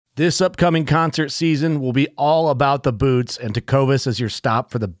This upcoming concert season will be all about the boots, and Tecovas is your stop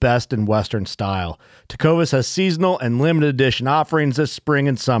for the best in Western style. Tecovas has seasonal and limited edition offerings this spring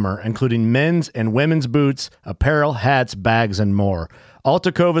and summer, including men's and women's boots, apparel, hats, bags, and more. All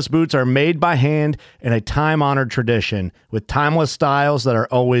Tecovas boots are made by hand in a time-honored tradition with timeless styles that are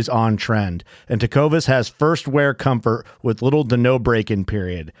always on trend. And Tecovas has first wear comfort with little to no break-in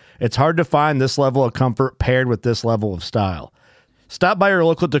period. It's hard to find this level of comfort paired with this level of style. Stop by your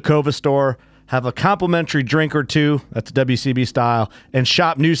local Tecovas store, have a complimentary drink or two, that's WCB style, and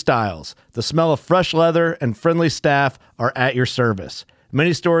shop new styles. The smell of fresh leather and friendly staff are at your service.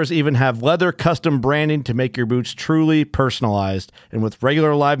 Many stores even have leather custom branding to make your boots truly personalized. And with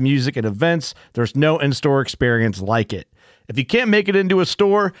regular live music and events, there's no in-store experience like it. If you can't make it into a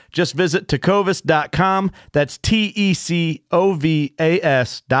store, just visit tecovas.com. That's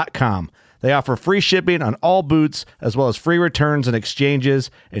TECOVAS.com. They offer free shipping on all boots, as well as free returns and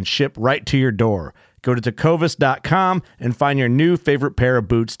exchanges, and ship right to your door. Go to tecovas.com and find your new favorite pair of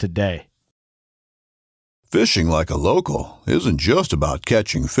boots today. Fishing like a local isn't just about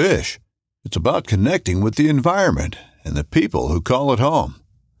catching fish. It's about connecting with the environment and the people who call it home.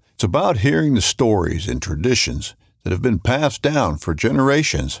 It's about hearing the stories and traditions that have been passed down for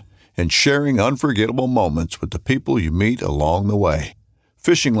generations and sharing unforgettable moments with the people you meet along the way.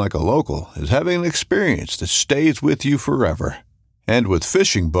 Fishing like a local is having an experience that stays with you forever. And with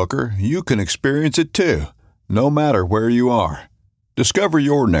Fishing Booker, you can experience it too, no matter where you are. Discover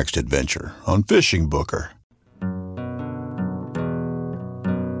your next adventure on Fishing Booker.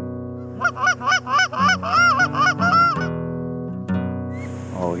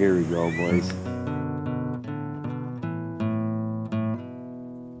 Oh, here we go, boys.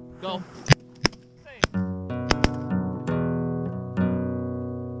 Go.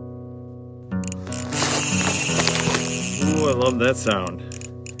 Ooh, I love that sound.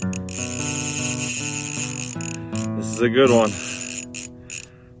 This is a good one.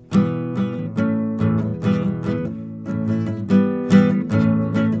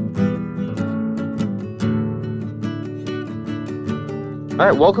 All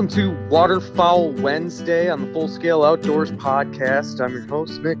right, welcome to Waterfowl Wednesday on the Full Scale Outdoors podcast. I'm your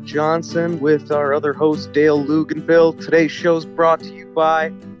host, Nick Johnson, with our other host, Dale Luganville. Today's show is brought to you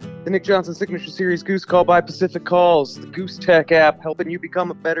by the Nick Johnson Signature Series Goose Call by Pacific Calls, the Goose Tech app, helping you become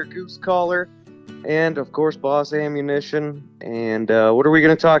a better goose caller, and, of course, Boss Ammunition. And what are we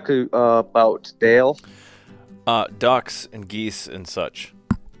going to talk about, Dale? Ducks and geese and such.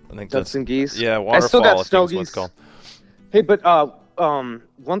 I think Ducks and geese? Yeah, I still waterfowl, got snow I think is what it's geese. called. Hey, but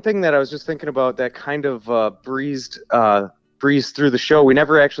one thing that I was just thinking about that kind of breezed through the show, we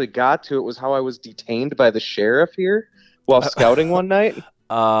never actually got to it, was how I was detained by the sheriff here while scouting one night.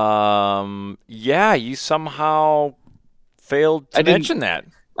 Yeah, you somehow failed to mention that.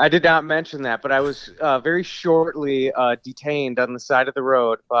 I did not mention that, but I was very shortly detained on the side of the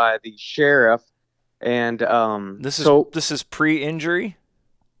road by the sheriff. And this is pre-injury?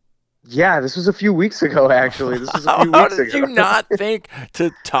 Yeah, this was a few weeks ago, actually. This was a few How weeks did ago. you not think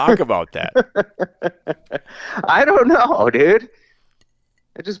to talk about that? I don't know, dude.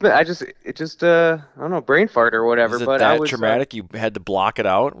 I don't know, brain fart or whatever. Was it but that I was traumatic? You had to block it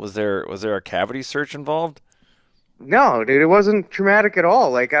out? Was there a cavity search involved? No, dude, it wasn't traumatic at all.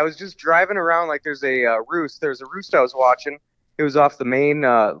 Like, I was just driving around. Like, there's a roost. There's a roost I was watching. It was off the main,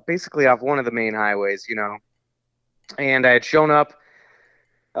 basically off one of the main highways, you know. And I had shown up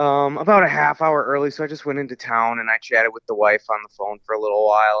about a half hour early, so I just went into town and I chatted with the wife on the phone for a little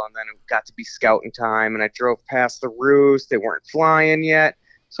while, and then it got to be scouting time, and I drove past the roost. They weren't flying yet,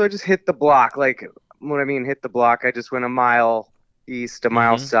 so I just hit the block. Like, when I mean hit the block, I just went a mile east, a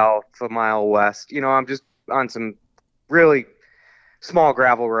mile south, a mile west. You know, I'm just on some really small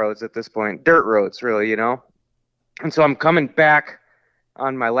gravel roads at this point, dirt roads, really, you know. And so I'm coming back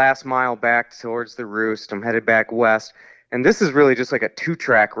on my last mile back towards the roost. I'm headed back west. And this is really just like a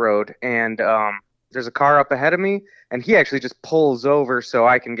 2-track road, and there's a car up ahead of me, and he actually just pulls over so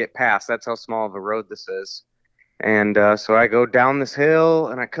I can get past. That's how small of a road this is. And so I go down this hill,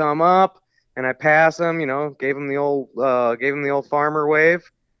 and I come up, and I pass him, you know, gave him the old farmer wave,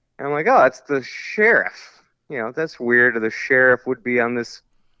 and I'm like, oh, that's the sheriff. You know, that's weird. The sheriff would be on this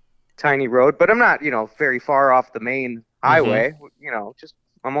tiny road, but I'm not, you know, very far off the main highway. You know,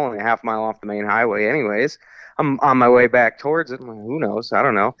 I'm only a half mile off the main highway anyways. I'm on my way back towards it. I'm like, who knows? I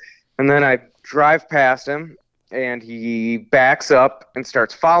don't know. And then I drive past him, and he backs up and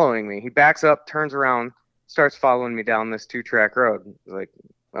starts following me. He backs up, turns around, starts following me down this 2-track road. Like,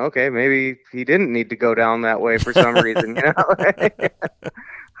 okay, maybe he didn't need to go down that way for some reason, you know?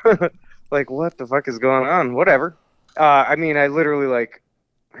 Like, what the fuck is going on? Whatever. I mean, I literally, like,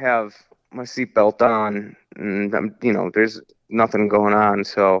 have my seatbelt on, and there's nothing going on,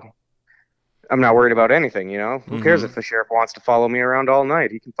 so I'm not worried about anything. Who cares if the sheriff wants to follow me around all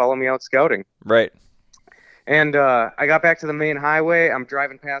night? He can follow me out scouting. Right. And I got back to the main highway. I'm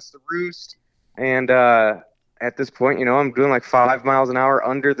driving past the Roost, and at this point, I'm doing like 5 miles an hour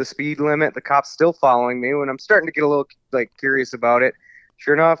under the speed limit. The cop's still following me when I'm starting to get a little curious about it.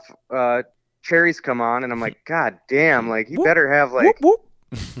 Sure enough, cherries come on, and I'm like, God damn! Like he better have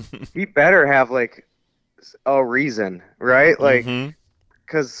he better have a reason, right? Like,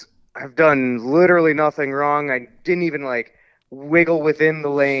 because I've done literally nothing wrong. I didn't even wiggle within the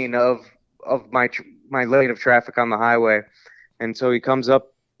lane of my lane of traffic on the highway. And so he comes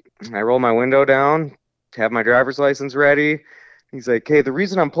up, I roll my window down, have my driver's license ready. He's like, hey, the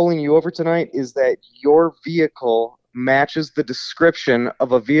reason I'm pulling you over tonight is that your vehicle matches the description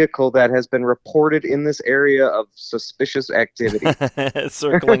of a vehicle that has been reported in this area of suspicious activity.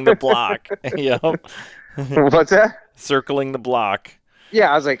 Circling the block. Yep. What's that? Circling the block.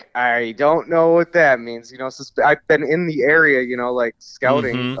 Yeah, I was like, I don't know what that means. I've been in the area,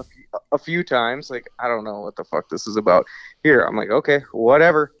 scouting a few times. I don't know what the fuck this is about. Here, I'm like, okay,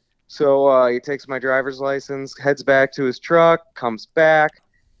 whatever. So he takes my driver's license, heads back to his truck, comes back,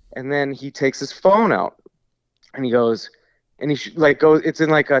 and then he takes his phone out. And he goes, and he goes, it's in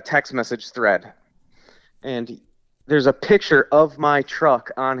a text message thread. And there's a picture of my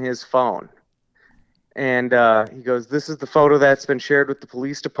truck on his phone. And he goes, this is the photo that's been shared with the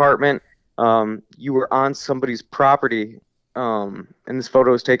police department. You were on somebody's property, and this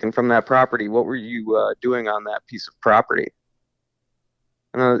photo is taken from that property. What were you doing on that piece of property?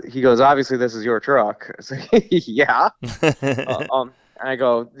 And he goes, obviously, this is your truck. I say, yeah. And I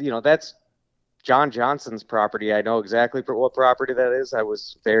go, that's John Johnson's property. I know exactly what property that is. I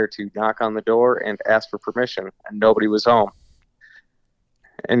was there to knock on the door and ask for permission, and nobody was home.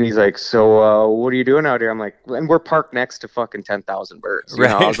 And he's like, so what are you doing out here? I'm like, and we're parked next to fucking 10,000 birds.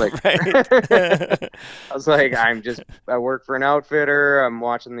 Right, I was like, right. I was like, I work for an outfitter. I'm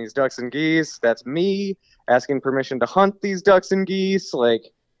watching these ducks and geese. That's me asking permission to hunt these ducks and geese. Like,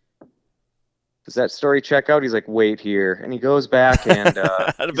 does that story check out? He's like, wait here. And he goes back and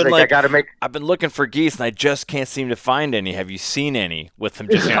he's like, I got to make. I've been looking for geese and I just can't seem to find any. Have you seen any with them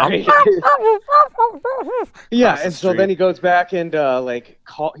just Yeah, and so then he goes back and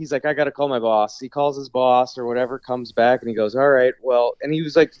he's like, I got to call my boss. He calls his boss or whatever, comes back and he goes, all right, well, and he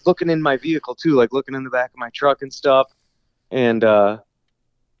was looking in my vehicle too, looking in the back of my truck and stuff. And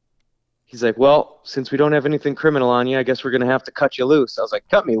he's like, well, since we don't have anything criminal on you, I guess we're going to have to cut you loose. I was like,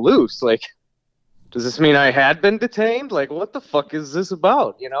 cut me loose? Does this mean I had been detained? What the fuck is this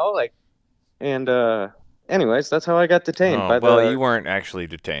about? And anyways, that's how I got detained. You weren't actually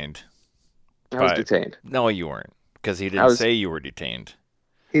detained. I was detained. No, you weren't, because he didn't say you were detained.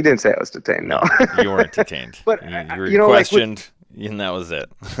 He didn't say I was detained, no. You weren't detained. But you were questioned, and that was it.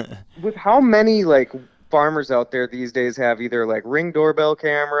 With how many farmers out there these days have either Ring doorbell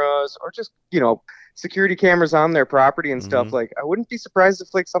cameras or just security cameras on their property and stuff, I wouldn't be surprised if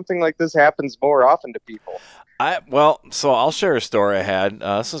something like this happens more often to people. So I'll share a story I had.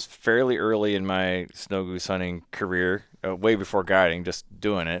 This was fairly early in my snow goose hunting career, way before guiding, just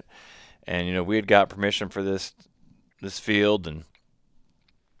doing it. And we had got permission for this field, and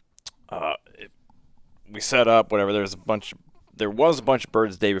we set up whatever. There was a bunch of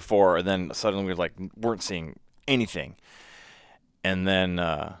birds the day before, and then suddenly we weren't seeing anything. And then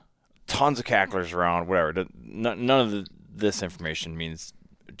tons of cacklers around, whatever. None of this information means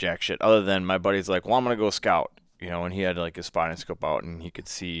jack shit, other than my buddy's like, well, I'm going to go scout, and he had his spotting scope out, and he could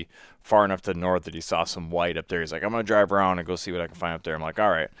see far enough to the north that he saw some white up there. He's like, I'm going to drive around and go see what I can find up there. I'm like,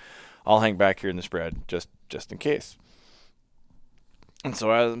 all right, I'll hang back here in the spread just in case. And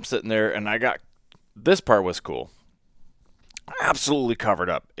so I'm sitting there, and this part was cool. Absolutely covered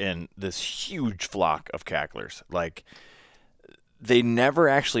up in this huge flock of cacklers. They never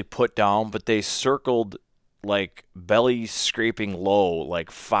actually put down, but they circled belly scraping low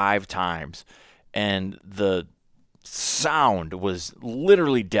 5 times, and the sound was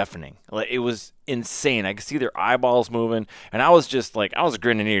literally deafening. It was insane. I could see their eyeballs moving, and I was just I was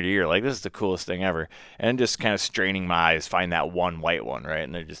grinning ear to ear, this is the coolest thing ever, and just kind of straining my eyes, find that one white one, right?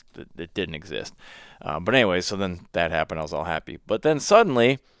 And it didn't exist. But anyway, so then that happened. I was all happy. But then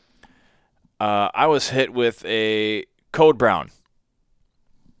suddenly, I was hit with a code brown.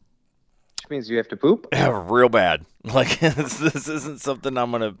 Which means you have to poop? Yeah, real bad. This isn't something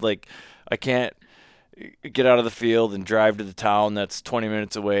I'm going to, I can't get out of the field and drive to the town that's 20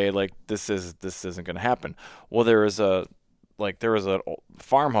 minutes away. This isn't going to happen. Well, there was a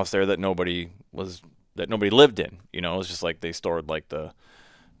farmhouse there that nobody lived in. It was just they stored the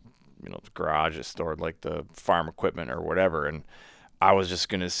the garage is stored, like the farm equipment or whatever. And I was just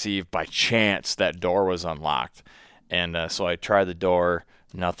going to see if by chance that door was unlocked. And so I tried the door,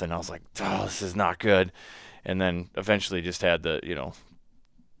 nothing. I was like, oh, this is not good. And then eventually just had to,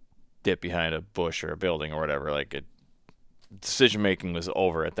 dip behind a bush or a building or whatever. Like, decision-making was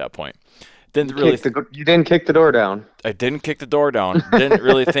over at that point. You didn't kick the door down. I didn't kick the door down. Didn't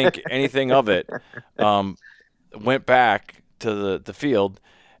really think anything of it. Went back to the field,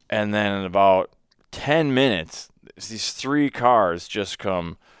 and then in about 10 minutes, these 3 cars just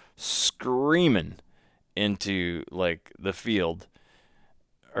come screaming into like the field,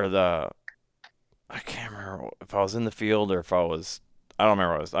 or I can't remember if I was in the field or if I don't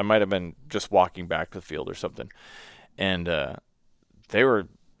remember what I was. I might have been just walking back to the field or something. And they were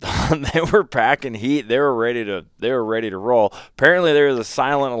they were packing heat. They were ready to roll. Apparently there was a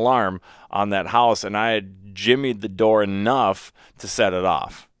silent alarm on that house, and I had jimmied the door enough to set it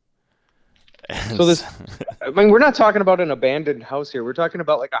off. And so we're not talking about an abandoned house here. We're talking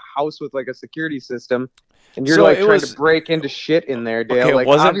about like a house with like a security system, and you're trying to break into shit in there, Dale. Okay, like, it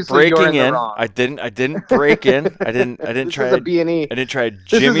wasn't breaking in. I didn't break in. I didn't try to B&E. I didn't try to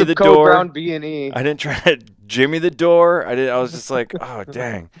jimmy the door. Brown B&E. I didn't try to jimmy the door. I was just like, oh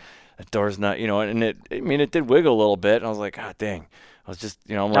dang, that door's not, and it did wiggle a little bit, and I was like, oh dang. I was just,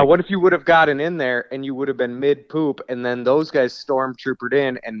 I'm now, what if you would have gotten in there and you would have been mid-poop, and then those guys stormtroopered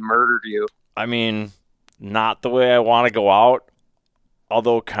in and murdered you? I mean, not the way I want to go out,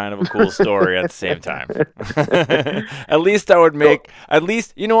 although kind of a cool story at the same time. At least I would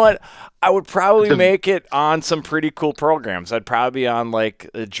you know what? I would probably make it on some pretty cool programs. I'd probably be on like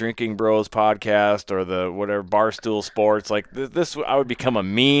the Drinking Bros podcast or the whatever Barstool Sports. Like this, I would become a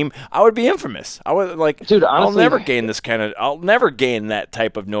meme. I would be infamous. I would like, dude, honestly, I'll never gain that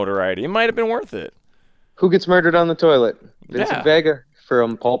type of notoriety. It might have been worth it. Who gets murdered on the toilet? Vincent Vega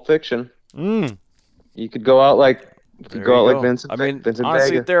from Pulp Fiction. You could go out like Vincent. I mean, Vincent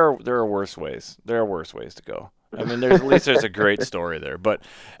honestly, Vega. there are worse ways. There are worse ways to go. I mean, at least there's a great story there. But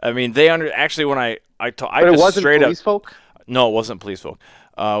I mean, actually when I it wasn't straight police up, folk? No, it wasn't police folk.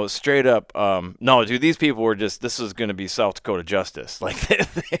 It was straight up. No, dude, these people were this was going to be South Dakota justice. Like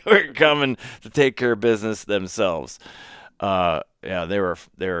they were coming to take care of business themselves. Yeah, they're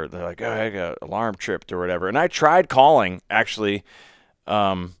like, oh, I got alarm tripped or whatever. And I tried calling actually,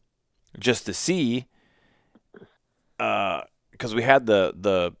 just to see. Because we had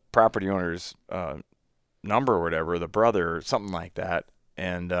the property owner's number or whatever, the brother or something like that,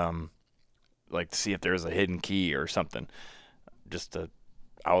 and like to see if there was a hidden key or something.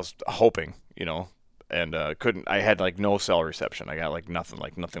 I was hoping, and couldn't. I had like no cell reception. I got like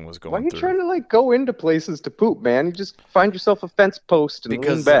nothing was going. Why are you through. trying to like go into places to poop, man? You just find yourself a fence post and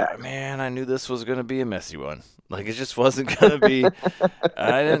lean back. Man, I knew this was gonna be a messy one. Like it just wasn't gonna be.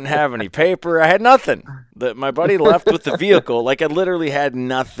 I didn't have any paper. I had nothing. My buddy left with the vehicle. Like I literally had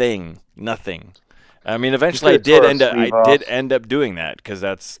nothing. I mean, eventually I did end up doing that because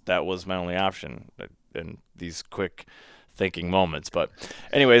that was my only option in these quick thinking moments. But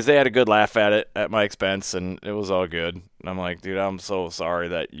anyways, they had a good laugh at it at my expense, and it was all good. And I'm like, dude, I'm so sorry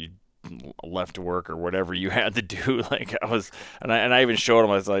that you left work or whatever you had to do. Like I was, and I even showed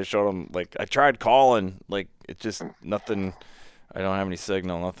them. Like I tried calling, like it just nothing. I don't have any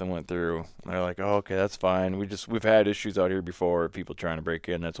signal. Nothing went through. And they're like, oh, okay, that's fine. We've had issues out here before, people trying to break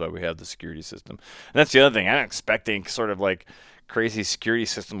in. That's why we have the security system. And that's the other thing. I'm not expecting sort of like crazy security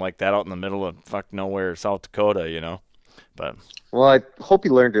system like that out in the middle of fuck nowhere, South Dakota, But well, I hope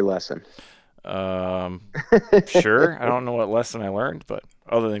you learned your lesson. Sure. I don't know what lesson I learned, but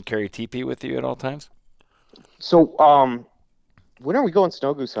other than carry TP with you at all times. So, when are we going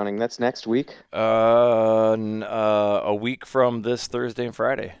snow goose hunting? That's next week? A week from this Thursday and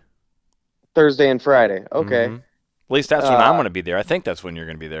Friday. Thursday and Friday. Okay. Mm-hmm. At least that's when I'm going to be there. I think that's when you're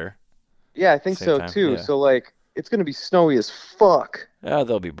going to be there. Yeah, I think so time. too. Yeah. So like, it's going to be snowy as fuck. Yeah,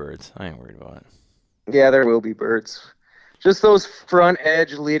 there'll be birds. I ain't worried about it. Yeah, there will be birds. Just those front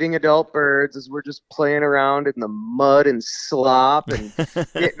edge leading adult birds as we're just playing around in the mud and slop and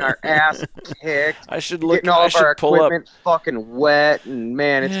getting our ass kicked. Getting all of our equipment fucking wet, and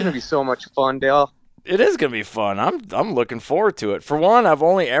man, it's gonna be so much fun, Dale. It is gonna be fun. I'm looking forward to it. For one, I've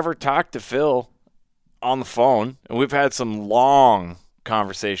only ever talked to Phil on the phone, and we've had some long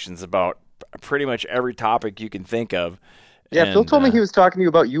conversations about pretty much every topic you can think of. Yeah, Phil told me he was talking to you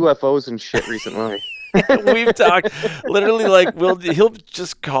about UFOs and shit recently. We've talked literally like he'll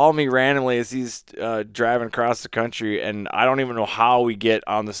just call me randomly as he's driving across the country, and I don't even know how we get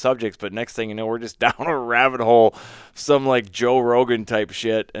on the subjects. But next thing you know, we're just down a rabbit hole, some like Joe Rogan type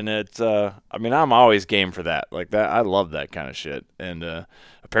shit, and it's I mean, I'm always game for that. Like that, I love that kind of shit, and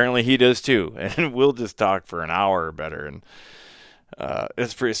apparently he does too. And we'll just talk for an hour or better, and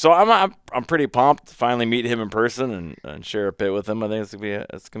it's pretty. So I'm pretty pumped to finally meet him in person and share a pit with him. I think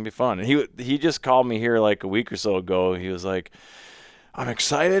it's gonna be fun. And he just called me here like a week or so ago. He was like, "I'm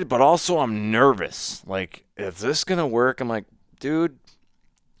excited, but also I'm nervous. Like, is this gonna work?" I'm like, "Dude,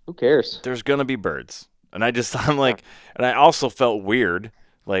 Who cares? there's gonna be birds." And I'm like, and I also felt weird,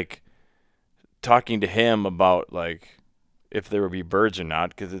 like talking to him about like if there would be birds or not,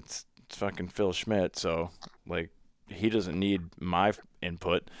 because it's fucking Phil Schmidt. So like. He doesn't need my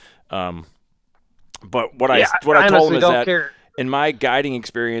input. But what I told him is that in my guiding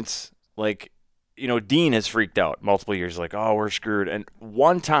experience, like, you know, Dean has freaked out multiple years, like, oh, we're screwed. And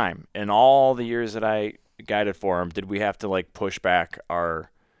one time in all the years that I guided for him, did we have to like push back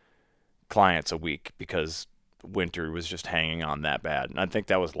our clients a week because winter was just hanging on that bad. And I think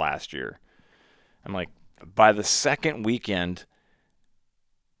that was last year. I'm like, by the second weekend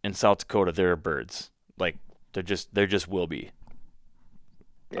in South Dakota, there are birds. Like, there just will be.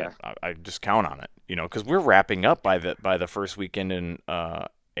 Yeah, I just count on it, you know, because we're wrapping up by the first weekend in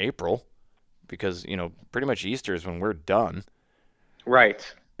April, because you know pretty much Easter is when we're done. Right.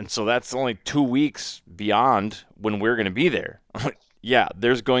 And so that's only 2 weeks beyond when we're going to be there. Yeah,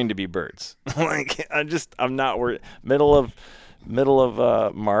 there's going to be birds. Like I'm not worried. Middle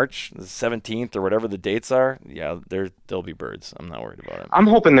of March, the 17th or whatever the dates are, yeah, there'll be birds. I'm not worried about it. I'm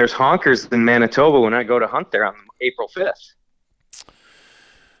hoping there's honkers in Manitoba when I go to hunt there on April 5th.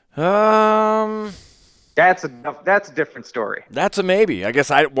 That's a different story. That's a maybe. I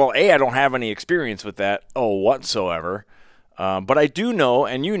guess I don't have any experience with that whatsoever. But I do know,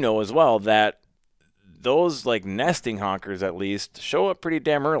 and you know as well, that those like nesting honkers at least show up pretty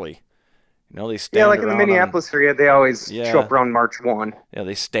damn early. You know, they stand like in the Minneapolis area, they always show up around March 1. Yeah,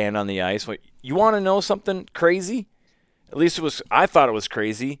 they stand on the ice. You want to know something crazy? At least I thought it was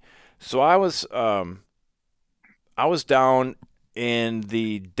crazy. So I was down in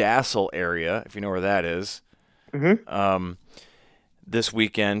the Dassel area, if you know where that is. Mm-hmm. This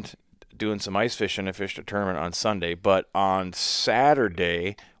weekend doing some ice fishing. I fished a tournament on Sunday, but on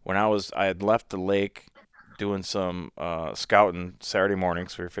Saturday when I had left the lake doing some scouting Saturday morning,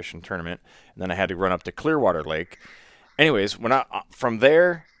 so we were fishing a tournament, and then I had to run up to Clearwater Lake. Anyways, when from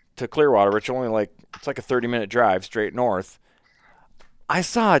there to Clearwater, which only it's like a 30-minute drive straight north, I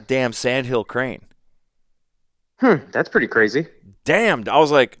saw a damn sandhill crane. That's pretty crazy. Damn, I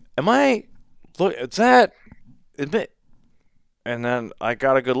was like, it's that? Admit. And then I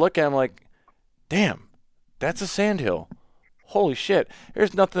got a good look at him, like, damn, that's a sandhill. Holy shit.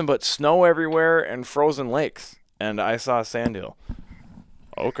 There's nothing but snow everywhere and frozen lakes. And I saw a sandhill.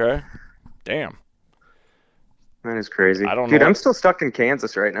 Okay. Damn. That is crazy. I don't know. Dude, I'm still stuck in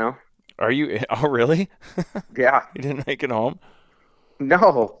Kansas right now. Are you? Oh, really? Yeah. You didn't make it home?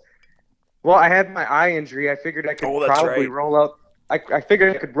 No. Well, I had my eye injury. I figured I could probably roll out. I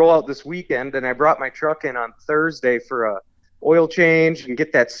figured I could roll out this weekend, and I brought my truck in on Thursday for a oil change and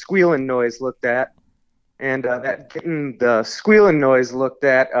get that squealing noise looked at. And getting the squealing noise looked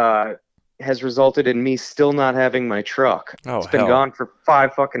at has resulted in me still not having my truck. It's been gone for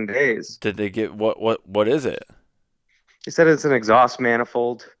 5 fucking days. Did they get what is it? They said it's an exhaust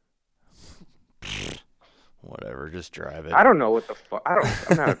manifold. Whatever, just drive it. I don't know what the fuck.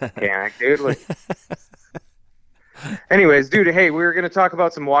 I'm not a mechanic, dude. Anyways, dude, hey, we were going to talk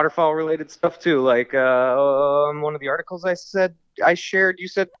about some waterfowl related stuff too. Like one of the articles I shared, you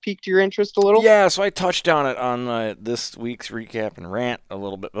said piqued your interest a little? Yeah, so I touched on it on this week's recap and rant a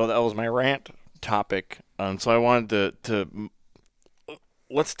little bit. Well, that was my rant topic. So I wanted to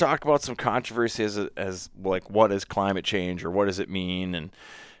let's talk about some controversy as like what is climate change or what does it mean, and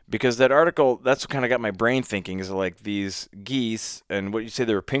because that article, that's what kind of got my brain thinking, is like these geese and what you say,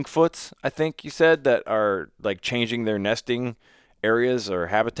 they were pinkfoots, I think you said, that are like changing their nesting areas or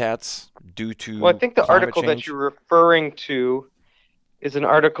habitats due to Well, I think the article change. that you're referring to is an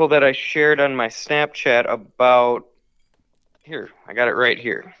article that I shared on my Snapchat about, here, I got it right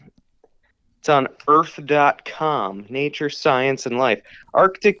here. It's on earth.com, Nature, Science, and Life.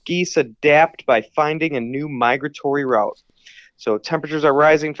 Arctic geese adapt by finding a new migratory route. So temperatures are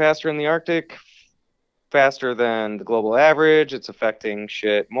rising faster in the Arctic, faster than the global average. It's affecting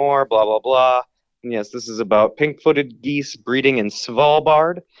shit more, blah, blah, blah. And yes, this is about pink-footed geese breeding in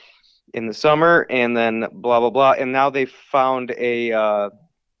Svalbard in the summer, and then blah, blah, blah. And now they found a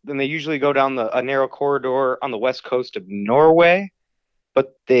then they usually go down a narrow corridor on the west coast of Norway.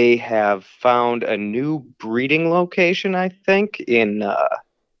 But they have found a new breeding location, I think, in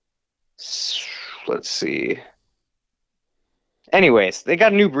let's see. Anyways, they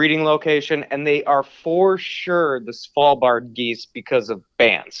got a new breeding location, and they are for sure the Svalbard geese because of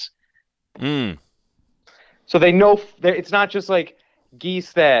bands. So they know it's not just like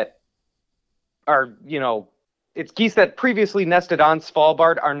geese that are, it's geese that previously nested on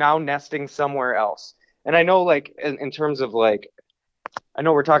Svalbard are now nesting somewhere else. And I know, like, in terms of, like, I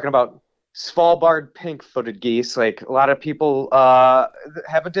know we're talking about Svalbard pink-footed geese. Like, a lot of people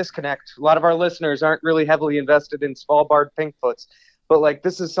have a disconnect. A lot of our listeners aren't really heavily invested in Svalbard pinkfoots. But, like,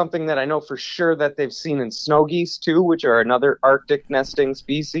 this is something that I know for sure that they've seen in snow geese, too, which are another Arctic nesting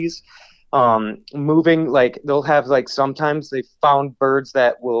species. Moving, like, they'll have, like, sometimes they found birds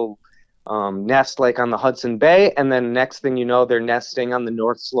that will nest, like, on the Hudson Bay, and then next thing you know, they're nesting on the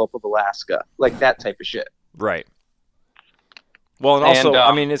North Slope of Alaska. Like, that type of shit. Right. Well, and also,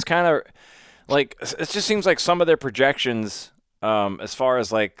 I mean, it's kind of like, it just seems like some of their projections, as far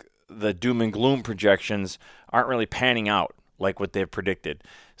as like the doom and gloom projections, aren't really panning out like what they've predicted.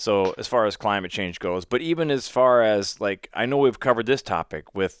 So as far as climate change goes, but even as far as, like, I know we've covered this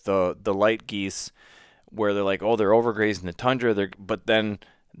topic with the light geese, where they're like, oh, they're overgrazing the tundra, but then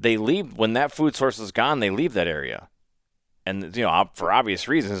they leave when that food source is gone. They leave that area. And, for obvious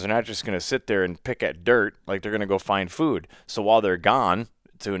reasons, they're not just going to sit there and pick at dirt. Like, they're going to go find food. So while they're gone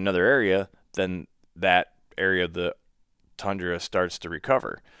to another area, then that area of the tundra starts to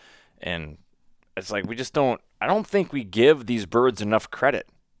recover. And it's like, I don't think we give these birds enough credit,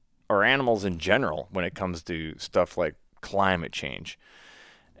 or animals in general, when it comes to stuff like climate change.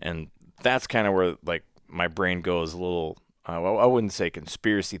 And that's kind of where, like, my brain goes a little, I wouldn't say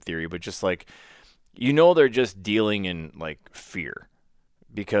conspiracy theory, but just like, they're just dealing in, like, fear,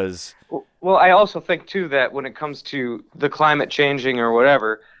 because... Well, I also think, too, that when it comes to the climate changing or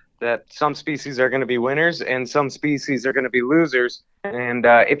whatever, that some species are going to be winners and some species are going to be losers. And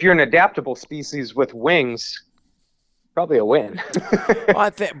if you're an adaptable species with wings, probably a win. Well,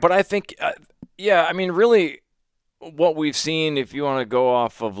 I think, I mean, really, what we've seen, if you want to go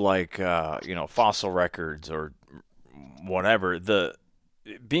off of, like, fossil records or whatever,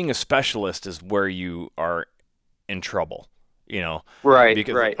 being a specialist is where you are in trouble, Right,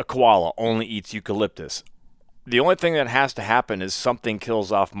 because right. A koala only eats eucalyptus. The only thing that has to happen is something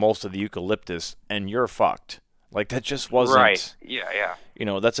kills off most of the eucalyptus, and you're fucked. Like, that just wasn't... Right, yeah.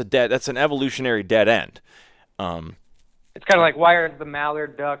 That's an evolutionary dead end. It's kind of like, why is the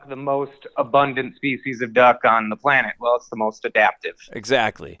mallard duck the most abundant species of duck on the planet? Well, it's the most adaptive.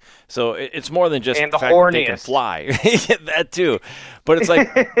 Exactly. So it's more than just and the fact that they can fly. That too. But it's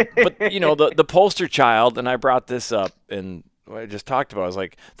like, the poster child, and I brought this up and I just talked about, is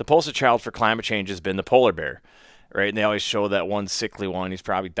like, the poster child for climate change has been the polar bear, right? And they always show that one sickly one. He's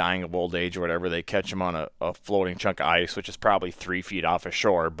probably dying of old age or whatever. They catch him on a floating chunk of ice, which is probably 3 feet off a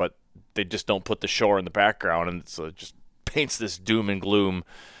shore, but they just don't put the shore in the background, and it's just paints this doom and gloom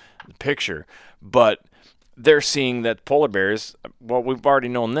picture. But they're seeing that polar bears, well, we've already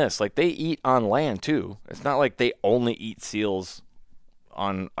known this, like, they eat on land too. It's not like they only eat seals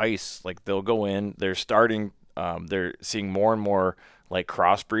on ice. Like, they'll go in, they're seeing more and more, like,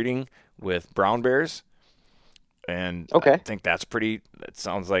 crossbreeding with brown bears. And okay. I think it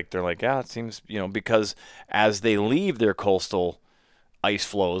sounds like they're like, yeah, it seems, because as they leave their coastal ice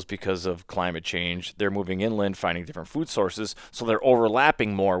flows because of climate change, they're moving inland, finding different food sources, so they're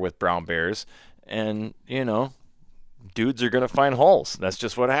overlapping more with brown bears, and dudes are going to find holes. That's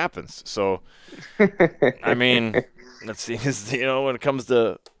just what happens. So I mean, let's see, when it comes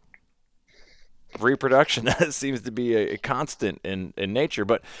to reproduction, that seems to be a constant in nature.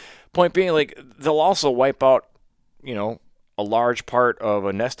 But point being, like, they'll also wipe out a large part of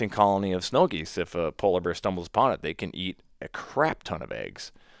a nesting colony of snow geese. If a polar bear stumbles upon it, they can eat a crap ton of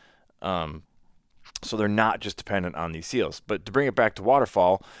eggs. So they're not just dependent on these seals. But to bring it back to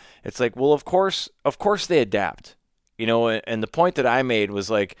waterfowl, it's like, well, of course they adapt. And the point that I made was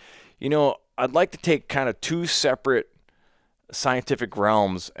like, I'd like to take kind of two separate scientific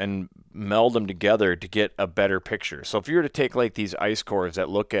realms and meld them together to get a better picture. So if you were to take, like, these ice cores that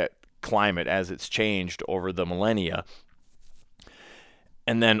look at climate as it's changed over the millennia,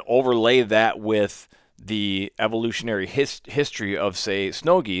 and then overlay that with the evolutionary history of, say,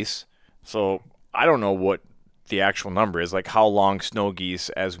 snow geese. So I don't know what the actual number is, like, how long snow geese,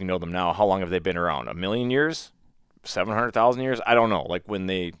 as we know them now, how long have they been around? 1 million years? 700,000 years? I don't know. Like, when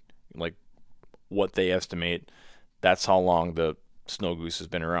they, like, what they estimate, that's how long the snow goose has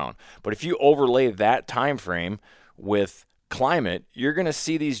been around. But if you overlay that time frame with climate, you're going to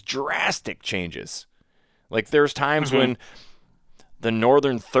see these drastic changes. Like there's times when the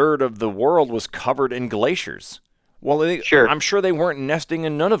northern third of the world was covered in glaciers. Well, I'm sure they weren't nesting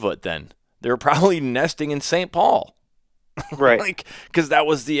in Nunavut then. They were probably nesting in St. Paul. Right. Like, because that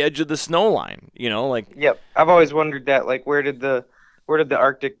was the edge of the snow line, like. Yep. I've always wondered that, like, where did the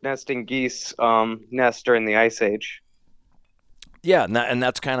Arctic nesting geese nest during the Ice Age? Yeah, and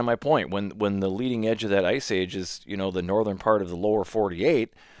that's kind of my point. When the leading edge of that Ice Age is, the northern part of the lower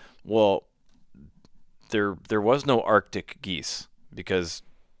 48, well, there was no Arctic geese because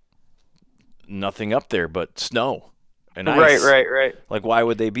nothing up there but snow and ice. Right. Like, why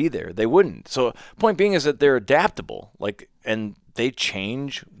would they be there? They wouldn't. So, point being is that they're adaptable. Like, and they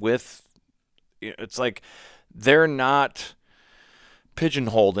change with. It's like they're not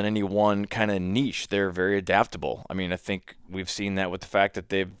pigeonholed in any one kind of niche. They're very adaptable. I mean, I think we've seen that with the fact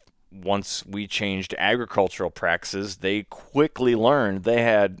that once we changed agricultural practices, they quickly learned they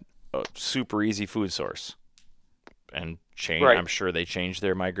had a super easy food source, and I'm sure they changed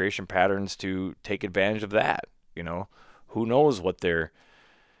their migration patterns to take advantage of that. Who knows what their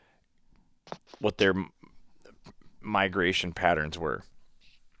migration patterns were.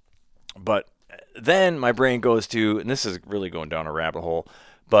 But then my brain goes to, and this is really going down a rabbit hole,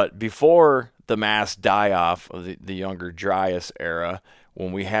 but before the mass die-off of the Younger Dryas era,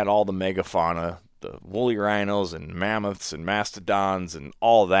 when we had all the megafauna, the woolly rhinos and mammoths and mastodons and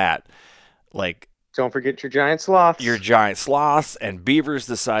all that, like... Don't forget your giant sloths. Your giant sloths and beavers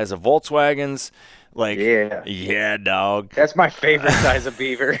the size of Volkswagens. Like, yeah, dog. That's my favorite size of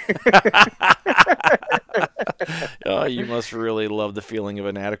beaver. Oh, you must really love the feeling of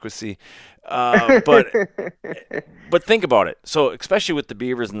inadequacy. But think about it. So, especially with the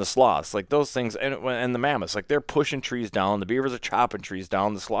beavers and the sloths, like those things, and the mammoths, like they're pushing trees down. The beavers are chopping trees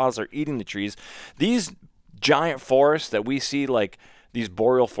down. The sloths are eating the trees. These giant forests that we see, like these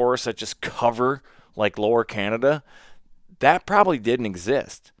boreal forests that just cover like Lower Canada, that probably didn't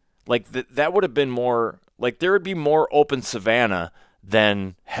exist. Like that would have been more, like there would be more open savanna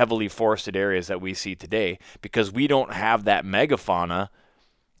than heavily forested areas that we see today, because we don't have that megafauna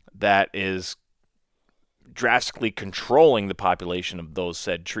that is drastically controlling the population of those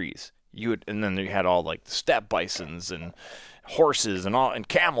said trees. And then you had all like the steppe bisons and horses and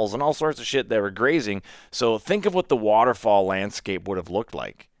camels and all sorts of shit that were grazing. So think of what the waterfall landscape would have looked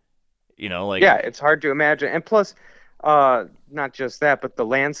like. Yeah, it's hard to imagine. And plus, not just that, but the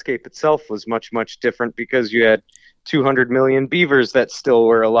landscape itself was much, much different because you had 200 million beavers that still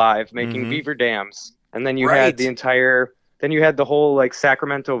were alive making beaver dams. And then you had the whole like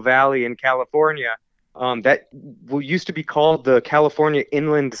Sacramento Valley in California that used to be called the California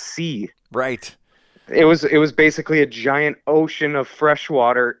Inland Sea. Right. It was basically a giant ocean of fresh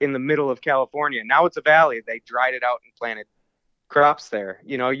water in the middle of California. Now it's a valley. They dried it out and planted crops there.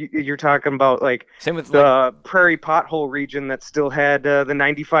 You're talking about like same with the prairie pothole region that still had the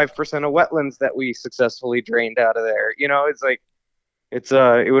 95% of wetlands that we successfully drained out of there. It's like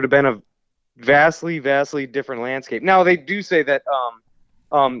it would have been a vastly, vastly different landscape. Now they do say that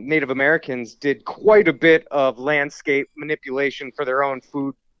Native Americans did quite a bit of landscape manipulation for their own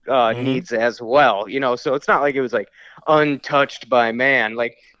food needs as well. So it's not like it was like untouched by man.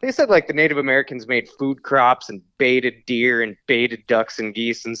 Like they said, like the Native Americans made food crops and baited deer and baited ducks and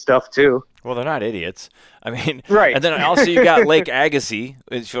geese and stuff too. Well, they're not idiots. I mean, right. And then also you got Lake Agassiz,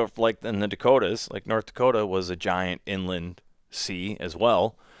 like in the Dakotas. Like North Dakota was a giant inland sea as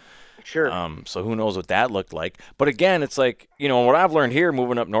well. Sure. So who knows what that looked like? But again, it's like, what I've learned here,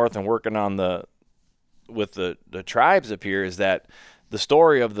 moving up north and working on with the tribes up here, is that the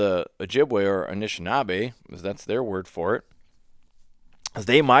story of the Ojibwe or Anishinaabe, because that's their word for it, is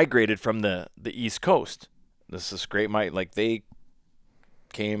they migrated from the East Coast. This is great. Like they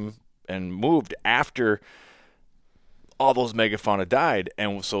came and moved after all those megafauna died,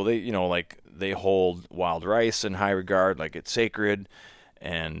 and so they, they hold wild rice in high regard, like it's sacred,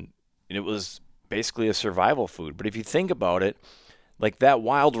 and it was basically a survival food. But if you think about it, like that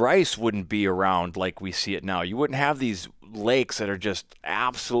wild rice wouldn't be around like we see it now. You wouldn't have these lakes that are just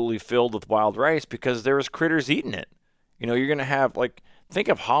absolutely filled with wild rice because there was critters eating it. You're going to have, like, think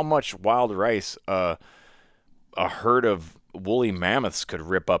of how much wild rice a herd of woolly mammoths could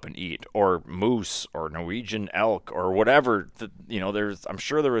rip up and eat, or moose or Norwegian elk or whatever. I'm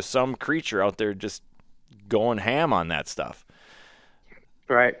sure there was some creature out there just going ham on that stuff.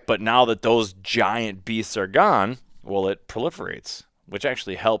 Right. But now that those giant beasts are gone, well, it proliferates, which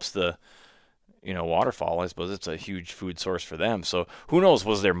actually helps the waterfall. I suppose it's a huge food source for them. So who knows,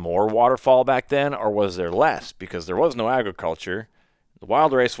 was there more waterfall back then or was there less? Because there was no agriculture. The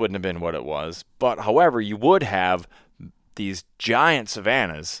wild rice wouldn't have been what it was. But however, you would have these giant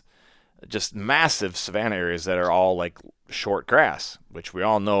savannas, just massive savanna areas that are all like short grass, which we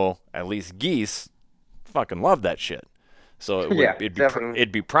all know at least geese fucking love that shit. So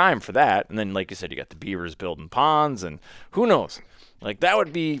it'd be prime for that. And then, like you said, you got the beavers building ponds, and who knows? Like, that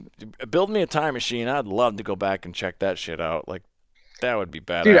would be, build me a time machine. I'd love to go back and check that shit out. Like, that would be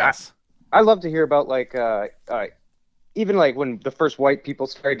badass. Dude, I love to hear about, like, even, like, when the first white people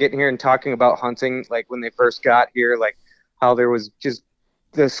started getting here and talking about hunting, like, when they first got here, like, how there was just,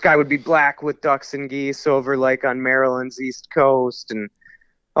 the sky would be black with ducks and geese over, like, on Maryland's east coast, and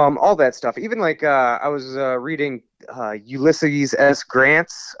all that stuff. Even, like, I was reading Ulysses S.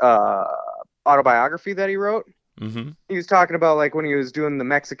 Grant's autobiography that he wrote. Mm-hmm. He was talking about, like, when he was doing the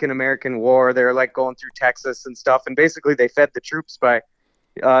Mexican-American War, they were, like, going through Texas and stuff, and basically they fed the troops by,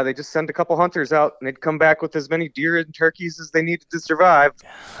 they just sent a couple hunters out, and they'd come back with as many deer and turkeys as they needed to survive.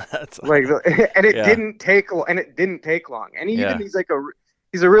 Like, and it didn't take long. And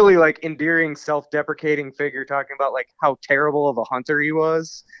he's a really, like, endearing, self-deprecating figure, talking about, like, how terrible of a hunter he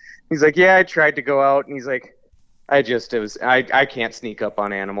was. He's like, yeah, I tried to go out, and he's like, I can't sneak up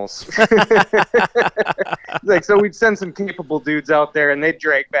on animals. Like, so we'd send some capable dudes out there, and they'd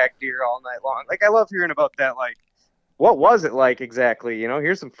drag back deer all night long. Like, I love hearing about that. Like, what was it like exactly? You know,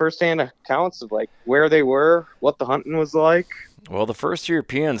 here's some firsthand accounts of, like, where they were, what the hunting was like. Well, the first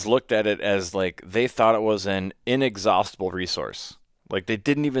Europeans looked at it as, like, they thought it was an inexhaustible resource. Like, they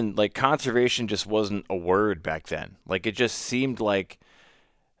didn't even, like, conservation just wasn't a word back then. Like, it just seemed like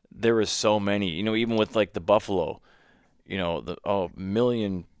there was so many, you know, even with, like, the buffalo, you know, the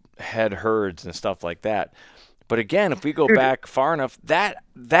million head herds and stuff like that. But again, if we go back far enough, that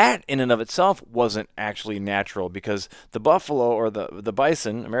in and of itself wasn't actually natural, because the buffalo or the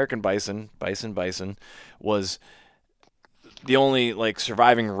bison, American bison, was the only, like,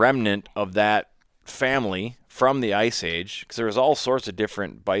 surviving remnant of that family from the Ice Age, because there was all sorts of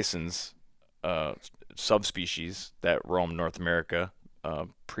different bisons, subspecies that roamed North America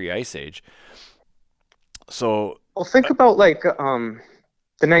pre-Ice Age. So, well, think about, like, when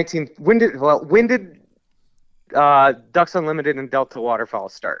did Ducks Unlimited and Delta Waterfowl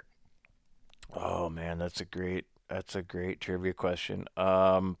start? Oh man, that's a great trivia question.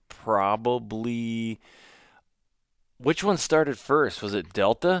 Probably. Which one started first? Was it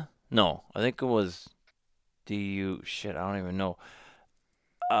Delta? No, I think it was DU. Shit, I don't even know.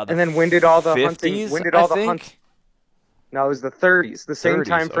 And then when did all the 50s, hunting? When did all the hunting? No, it was the 30s. The same 30s,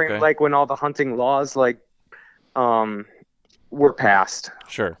 time frame, okay. like when all the hunting laws, like, were passed.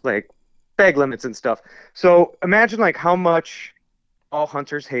 Sure. Like bag limits and stuff. So imagine, like, how much all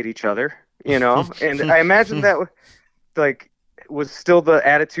hunters hate each other, you know? And I imagine that, like, was still the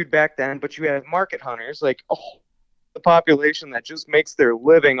attitude back then, but you have market hunters, like, the population that just makes their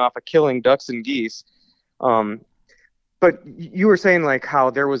living off of killing ducks and geese. But you were saying, like, how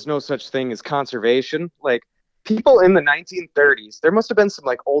there was no such thing as conservation. Like, people in the 1930s, there must have been some,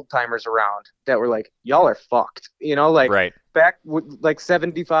 like, old timers around that were like, y'all are fucked, you know, like, right. Back with, like,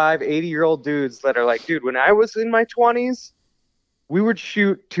 75, 80-year-old dudes that are like, dude, when I was in my 20s, we would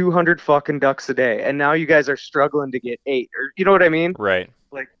shoot 200 fucking ducks a day, and now you guys are struggling to get 8, or, you know what I mean? Right.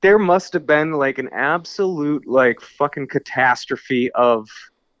 Like, there must have been, like, an absolute, like, fucking catastrophe of,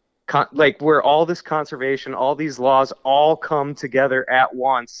 like, where all this conservation, all these laws all come together at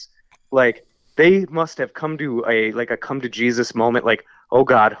once. Like, they must have come to a come to Jesus moment, like, oh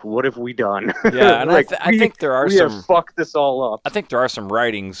God, what have we done? Yeah, and like, I think there are we have fucked this all up. I think there are some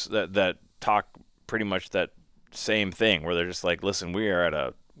writings that talk pretty much that same thing, where they're just like, listen, we're at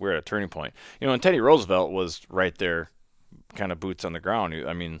a turning point. You know, and Teddy Roosevelt was right there, kind of boots on the ground.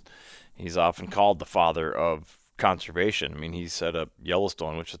 I mean, he's often called the father of conservation. I mean, he set up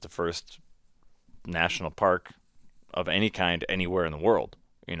Yellowstone, which is the first national park of any kind anywhere in the world,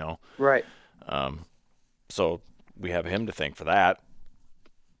 you know? Right. So we have him to thank for that.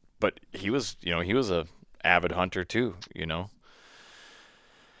 But he was a avid hunter too, you know?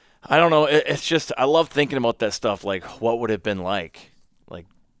 I don't know. It's just, I love thinking about that stuff. Like, what would it have been like? Like,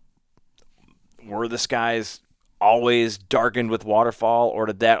 were the skies always darkened with waterfowl, or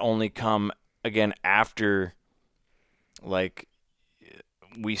did that only come again after, like,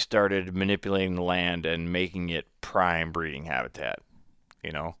 we started manipulating the land and making it prime breeding habitat,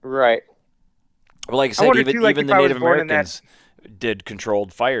 you know? Right. Well, like I said, even the Native Americans did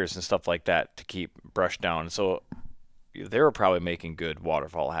controlled fires and stuff like that to keep brush down. So they were probably making good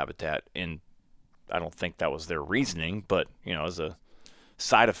waterfowl habitat. I don't think that was their reasoning, but, you know, as a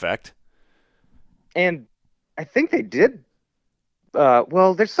side effect. And I think they did.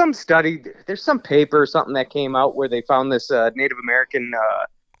 Well, there's some study, there's some paper or something that came out where they found this Native American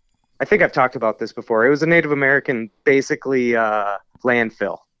I think I've talked about this before. It was a Native American, basically,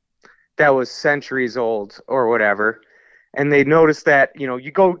 landfill that was centuries old or whatever. And they noticed that,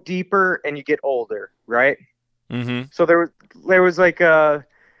 you go deeper and you get older, right? Mm-hmm. So there was like a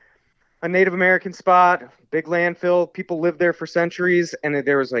Native American spot, big landfill. People lived there for centuries, and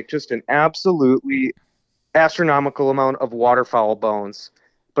there was like just an absolutely astronomical amount of waterfowl bones.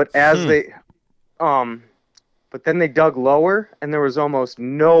 But but then they dug lower, and there was almost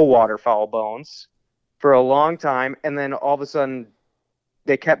no waterfowl bones for a long time. And then all of a sudden,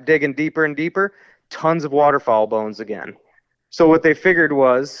 they kept digging deeper and deeper, tons of waterfowl bones again. So what they figured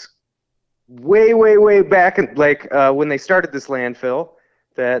was way, way, way back, when they started this landfill,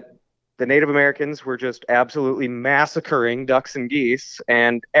 that the Native Americans were just absolutely massacring ducks and geese,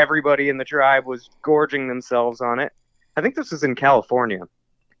 and everybody in the tribe was gorging themselves on it. I think this was in California.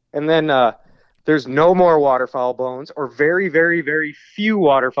 And then there's no more waterfowl bones, or very, very, very few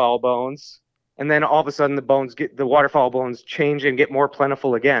waterfowl bones. And then all of a sudden the waterfowl bones change and get more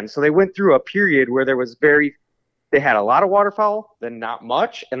plentiful again. So they went through a period where they had a lot of waterfowl, then not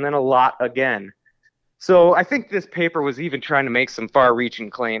much, and then a lot again. So I think this paper was even trying to make some far-reaching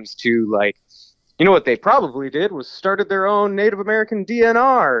claims to, like, what they probably did was started their own Native American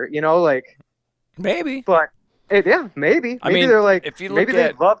DNR, Maybe. But yeah, maybe. I mean, they're like, if you look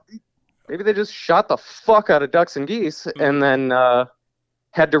maybe they just shot the fuck out of ducks and geese and then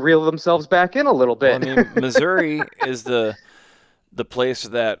had to reel themselves back in a little bit. Well, I mean, Missouri is the place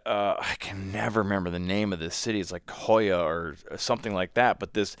that I can never remember the name of this city. It's like Hoya or something like that.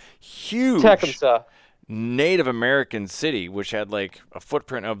 But this huge Tecumseh. Native American city, which had like a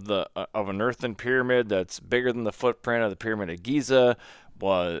footprint of an earthen pyramid that's bigger than the footprint of the Pyramid of Giza,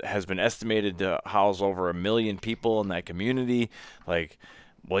 has been estimated to house over 1 million people in that community. Like,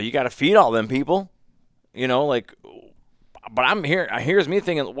 well, you got to feed all them people, But here's me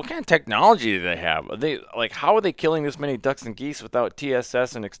thinking, what kind of technology do they have? How are they killing this many ducks and geese without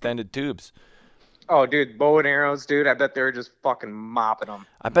TSS and extended tubes? Oh, dude, bow and arrows, dude. I bet they're just fucking mopping them.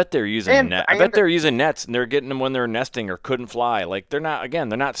 I bet they're using they're using nets, and they're getting them when they're nesting or couldn't fly. Like, they're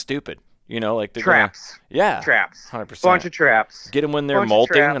not stupid. They're traps. Traps. 100%. Bunch of traps. Get them when they're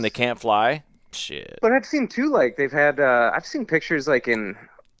molting and they can't fly. Shit. But I've seen too, like they've had. I've seen pictures like in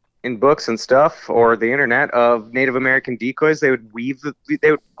books and stuff or the internet of Native American decoys. They would weave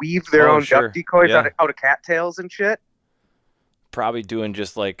their own duck decoys out of cattails and shit. Probably doing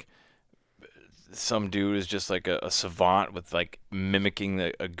just like some dude is just like a savant with like mimicking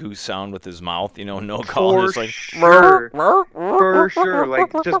a goose sound with his mouth, no call. For sure,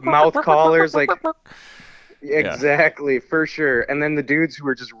 like just mouth collars, like exactly, for sure. And then the dudes who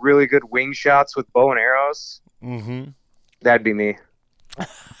are just really good wing shots with bow and arrows. Mm-hmm. That'd be me.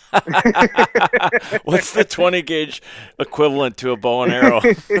 What's the 20 gauge equivalent to a bow and arrow?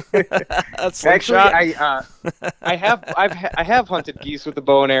 That's actually I have hunted geese with a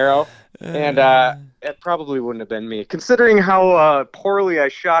bow and arrow, and it probably wouldn't have been me, considering how poorly I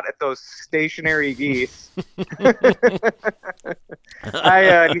shot at those stationary geese.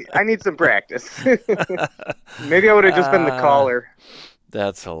 I need some practice. Maybe I would have just been the caller.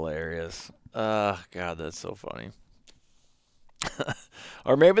 That's hilarious. God, that's so funny.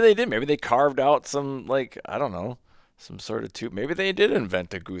 Or maybe they did. Maybe they carved out some, like, I don't know, some sort of tube. Maybe they did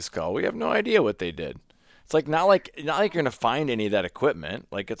invent a goose call. We have no idea what they did. It's like not like you're gonna find any of that equipment.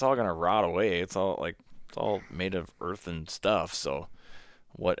 Like, it's all gonna rot away. It's all made of earth and stuff. So,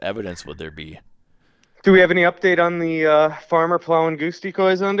 what evidence would there be? Do we have any update on the farmer plowing goose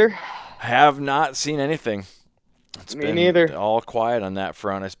decoys under? Have not seen anything. Me neither. All quiet on that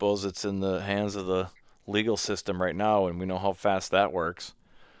front. I suppose it's in the hands of the legal system right now, and we know how fast that works.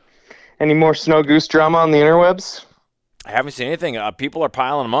 Any more snow goose drama on the interwebs? I haven't seen anything. People are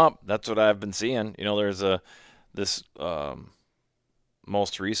piling them up. That's what I've been seeing. There's this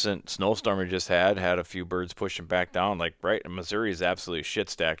most recent snowstorm we just had a few birds pushing back down. Like, right, Missouri is absolutely shit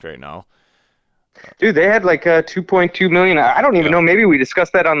stacked right now. Dude, they had like 2.2 million. I don't even know. Maybe we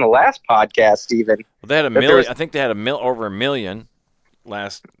discussed that on the last podcast. Even they had a million. I think they had over 1 million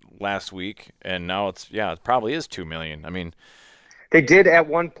last week, and now it probably is 2 million. I mean, they did at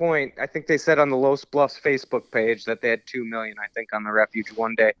one point. I think they said on the Los Bluffs Facebook page that they had 2 million. I think on the refuge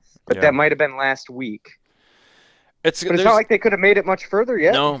one day, but that might have been last week. It's not like they could have made it much further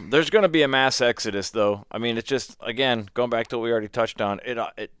yet. No, there's going to be a mass exodus, though. I mean, it's just, again, going back to what we already touched on.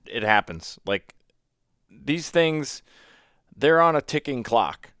 It happens. Like, these things, they're on a ticking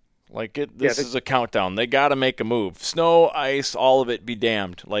clock. Like, this is a countdown. They got to make a move. Snow, ice, all of it be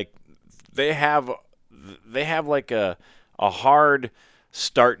damned. Like, they have like a hard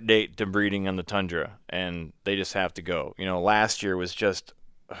start date to breeding on the tundra, and they just have to go. Last year was just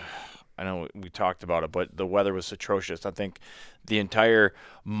I know we talked about it, but the weather was atrocious. I think the entire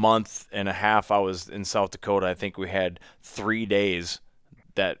month and a half I was in South Dakota, I think we had 3 days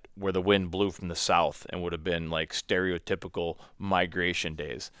where the wind blew from the south and would have been like stereotypical migration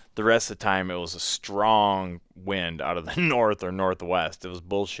days. The rest of the time it was a strong wind out of the north or northwest. It was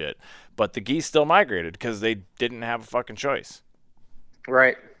bullshit. But the geese still migrated because they didn't have a fucking choice.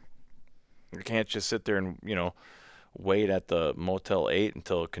 Right. You can't just sit there and, wait at the Motel 8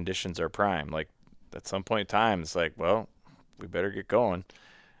 until conditions are prime. Like, at some point in time, it's like, well, we better get going.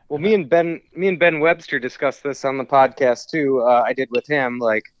 Well, me and Ben Webster discussed this on the podcast too. I did with him,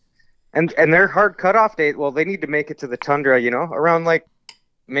 like, and their hard cutoff date. Well, they need to make it to the tundra, around like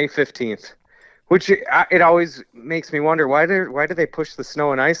May 15th, which it always makes me wonder why do they push the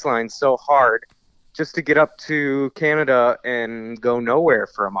snow and ice line so hard just to get up to Canada and go nowhere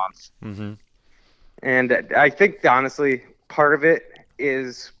for a month. Mm-hmm. And I think, honestly, part of it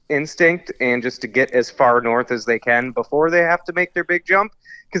is instinct and just to get as far north as they can before they have to make their big jump,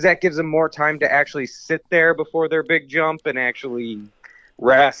 because that gives them more time to actually sit there before their big jump and actually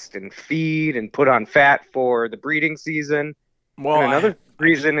rest and feed and put on fat for the breeding season. Well, and another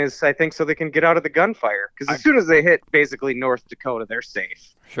reason is, I think, so they can get out of the gunfire, because as soon as they hit basically North Dakota, they're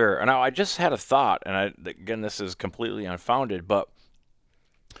safe. Sure. And I just had a thought, and again, this is completely unfounded, but,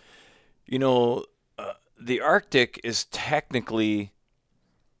 the Arctic is technically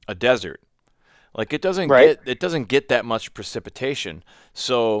a desert. Like, it doesn't get that much precipitation.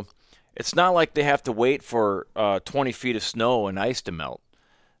 So it's not like they have to wait for 20 feet of snow and ice to melt.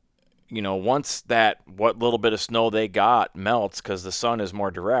 Once what little bit of snow they got melts, because the sun is more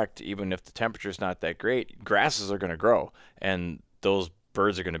direct, even if the temperature's not that great, grasses are going to grow, and those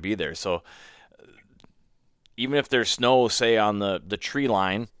birds are going to be there. So even if there's snow, say, on the tree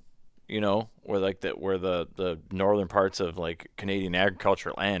line, where the northern parts of like Canadian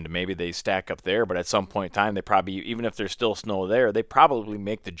agricultural land, maybe they stack up there, but at some point in time, they probably, even if there's still snow there, they probably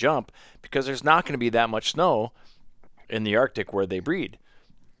make the jump, because there's not going to be that much snow in the Arctic where they breed.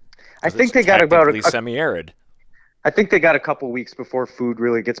 I think they got about semi-arid. I think they got a couple weeks before food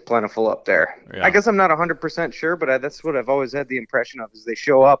really gets plentiful up there. Yeah. I guess I'm not 100% sure, but that's what I've always had the impression of, is they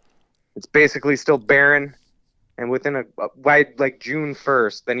show up, it's basically still barren. And within by like June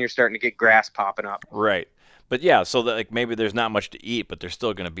 1st, then you're starting to get grass popping up. Right. But yeah, so that, like, maybe there's not much to eat, but they're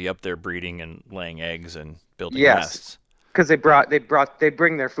still going to be up there breeding and laying eggs and building nests. Because they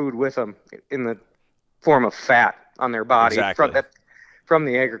bring their food with them in the form of fat on their body from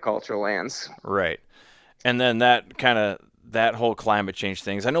the agricultural lands. Right. And then that whole climate change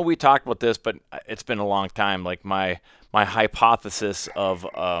things. I know we talked about this, but it's been a long time. Like my hypothesis of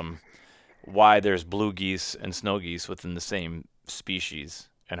why there's blue geese and snow geese within the same species,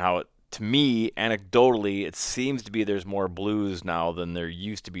 and how to me, anecdotally, it seems to be there's more blues now than there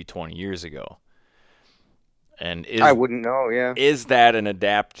used to be 20 years ago. And I wouldn't know, yeah. Is that an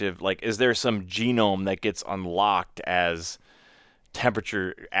adaptive, like, is there some genome that gets unlocked as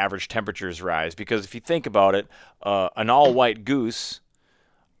average temperatures rise? Because if you think about it, an all-white goose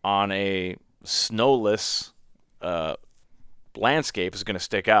on a snowless landscape is going to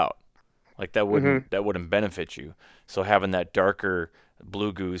stick out. Like, that wouldn't benefit you. So having that darker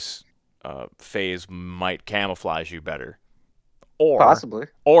blue goose phase might camouflage you better. Or possibly.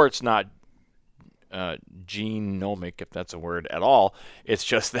 Or it's not genomic, if that's a word at all. It's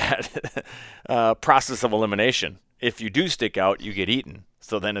just that process of elimination. If you do stick out, you get eaten.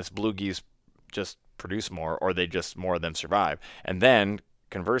 So then it's blue geese just produce more, or more of them survive. And then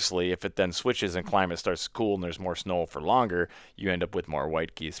conversely, if it then switches and climate starts to cool and there's more snow for longer, you end up with more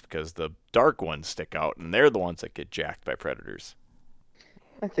white geese, because the dark ones stick out and they're the ones that get jacked by predators.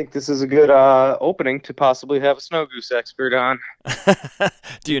 I think this is a good opening to possibly have a snow goose expert on.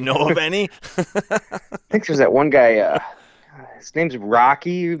 Do you know of any? I think there's that one guy, his name's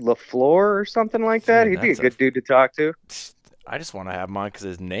Rocky LaFleur or something like that. He'd be a good dude to talk to. I just want to have him on because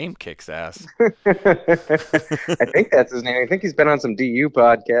his name kicks ass. I think that's his name. I think he's been on some DU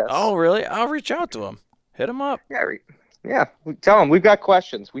podcasts. Oh, really? I'll reach out to him. Hit him up. Yeah. Tell him we've got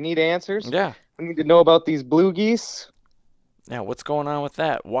questions. We need answers. Yeah. We need to know about these blue geese. Yeah, what's going on with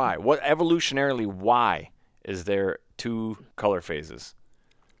that? Why? Why is there two color phases?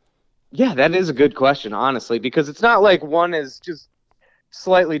 Yeah, that is a good question, honestly, because it's not like one is just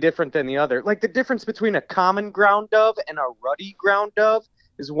slightly different than the other. Like, the difference between a common ground dove and a ruddy ground dove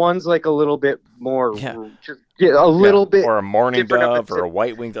is one's like a little bit more, a little bit, or a mourning dove or a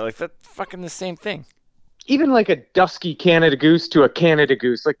white winged dove. Like, that's fucking the same thing. Even like a dusky Canada goose to a Canada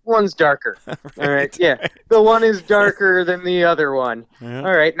goose, like, one's darker. Right. All right, yeah, the one is darker than the other one. Yeah.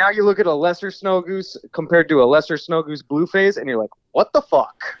 All right, now you look at a lesser snow goose compared to a lesser snow goose blue phase, and you're like, what the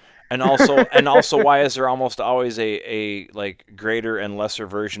fuck? And also, why is there almost always a like greater and lesser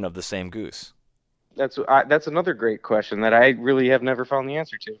version of the same goose? That's another great question that I really have never found the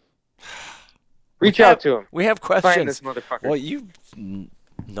answer to. Reach out to him. We have questions. Find this motherfucker. Well, you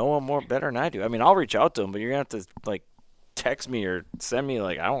know him more better than I do. I mean, I'll reach out to him, but you're gonna have to like text me or send me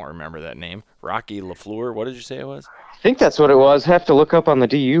like I don't remember that name. Rocky LaFleur. What did you say it was? I think that's what it was. Have to look up on the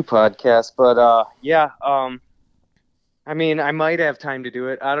DU podcast, but yeah. I mean, I might have time to do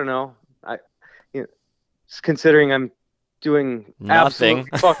it. I don't know. Just considering I'm doing nothing,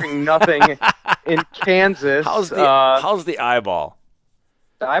 absolutely fucking nothing in Kansas. How's the eyeball?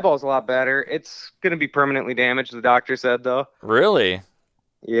 The eyeball's a lot better. It's gonna be permanently damaged. The doctor said, though. Really?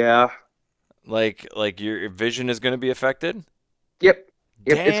 Yeah. Like your vision is gonna be affected? Yep.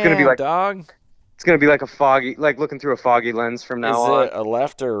 Damn, it's gonna be like dog. It's gonna be like like looking through a foggy lens from now on. Is it a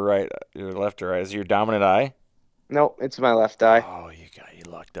left or right? Your left or right? Is it your dominant eye? No, it's my left eye. Oh, you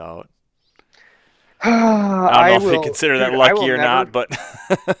lucked out. I don't know if you consider that lucky or not, but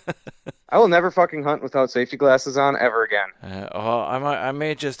I will never fucking hunt without safety glasses on ever again. I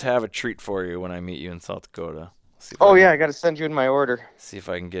may just have a treat for you when I meet you in South Dakota. I got to send you in my order. See if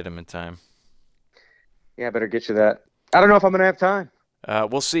I can get them in time. Yeah, I better get you that. I don't know if I'm gonna have time.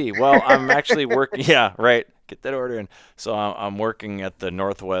 We'll see. Well, I'm actually working. Yeah, right. Get that order in. So I'm working at the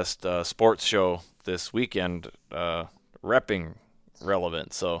Northwest Sports Show this weekend, repping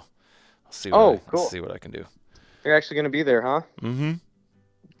Relevant. So. See what I can do. You're actually going to be there, huh? Mm-hmm.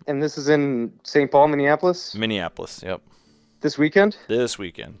 And this is in St. Paul, Minneapolis? Minneapolis, yep. This weekend? This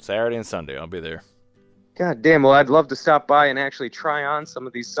weekend. Saturday and Sunday. I'll be there. God damn. Well, I'd love to stop by and actually try on some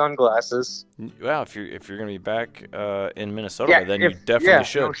of these sunglasses. Well, if you're going to be back in Minnesota, then you definitely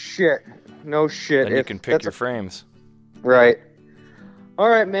should. No shit. Then you can pick your frames. Right. All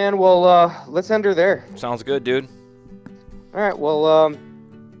right, man. Well, let's end her there. Sounds good, dude. All right. Well,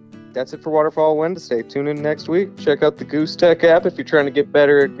 that's it for Waterfowl Wednesday. Tune in next week. Check out the Goose Tech app if you're trying to get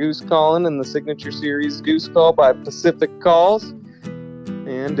better at goose calling and the Signature Series Goose Call by Pacific Calls.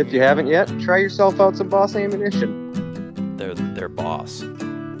 And if you haven't yet, try yourself out some Boss ammunition. They're Boss.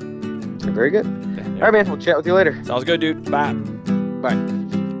 They're very good. Okay, yeah. All right, man. We'll chat with you later. Sounds good, dude. Bye. Bye.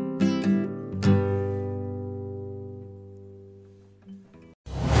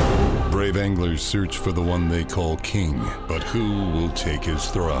 Brave anglers search for the one they call king, but who will take his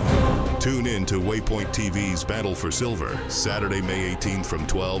throne? Tune in to Waypoint TV's Battle for Silver, Saturday, May 18th from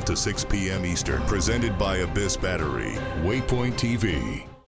 12 to 6 p.m. Eastern. Presented by Abyss Battery. Waypoint TV.